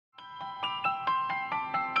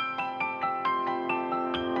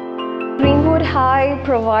Greenwood High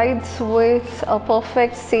provides with a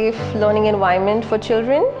perfect, safe learning environment for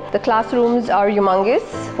children. The classrooms are humongous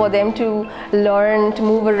for them to learn, to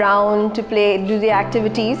move around, to play, do the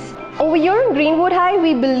activities. Over here in Greenwood High,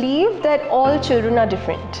 we believe that all children are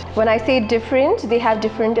different. When I say different, they have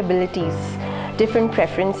different abilities, different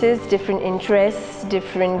preferences, different interests,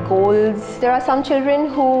 different goals. There are some children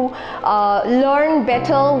who learn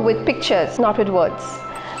better with pictures, not with words.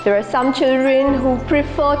 There are some children who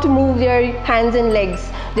prefer to move their hands and legs.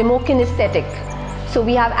 They're more kinesthetic. So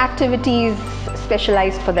we have activities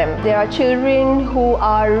specialized for them. There are children who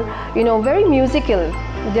are, very musical.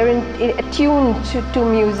 They're attuned to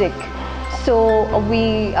music. So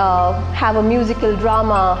we have a musical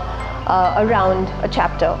drama around a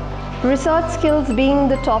chapter. Research skills being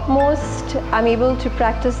the topmost, I'm able to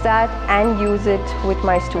practice that and use it with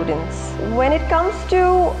my students. When it comes to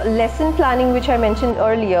lesson planning, which I mentioned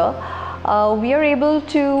earlier, we are able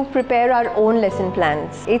to prepare our own lesson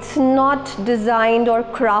plans. It's not designed or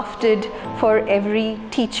crafted for every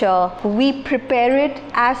teacher. We prepare it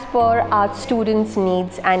as per our students'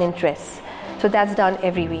 needs and interests. So that's done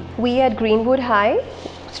every week. We at Greenwood High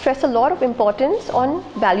stress a lot of importance on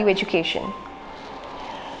value education.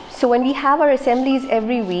 So when we have our assemblies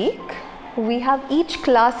every week, we have each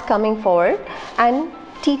class coming forward and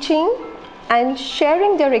teaching and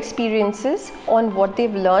sharing their experiences on what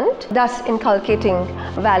they've learned, thus inculcating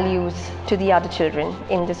values to the other children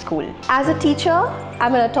in the school. As a teacher,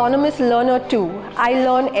 I'm an autonomous learner too. I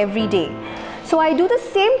learn every day. So I do the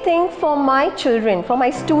same thing for my children, for my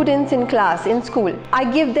students in class, in school. I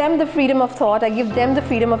give them the freedom of thought, I give them the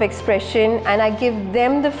freedom of expression, and I give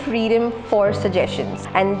them the freedom for suggestions.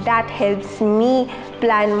 And that helps me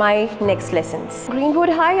plan my next lessons. Greenwood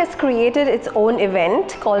High has created its own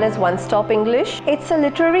event called as One Stop English. It's a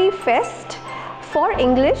literary fest for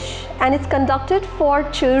English, and it's conducted for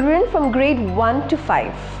children from grade 1 to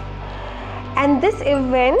 5. And this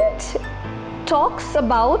event talks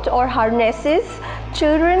about or harnesses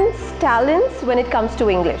children's talents when it comes to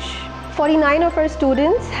English. 49 of our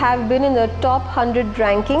students have been in the top 100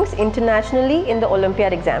 rankings internationally in the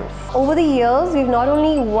Olympiad exams. Over the years, we've not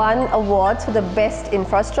only won awards for the best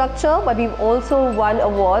infrastructure, but we've also won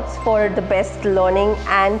awards for the best learning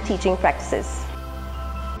and teaching practices.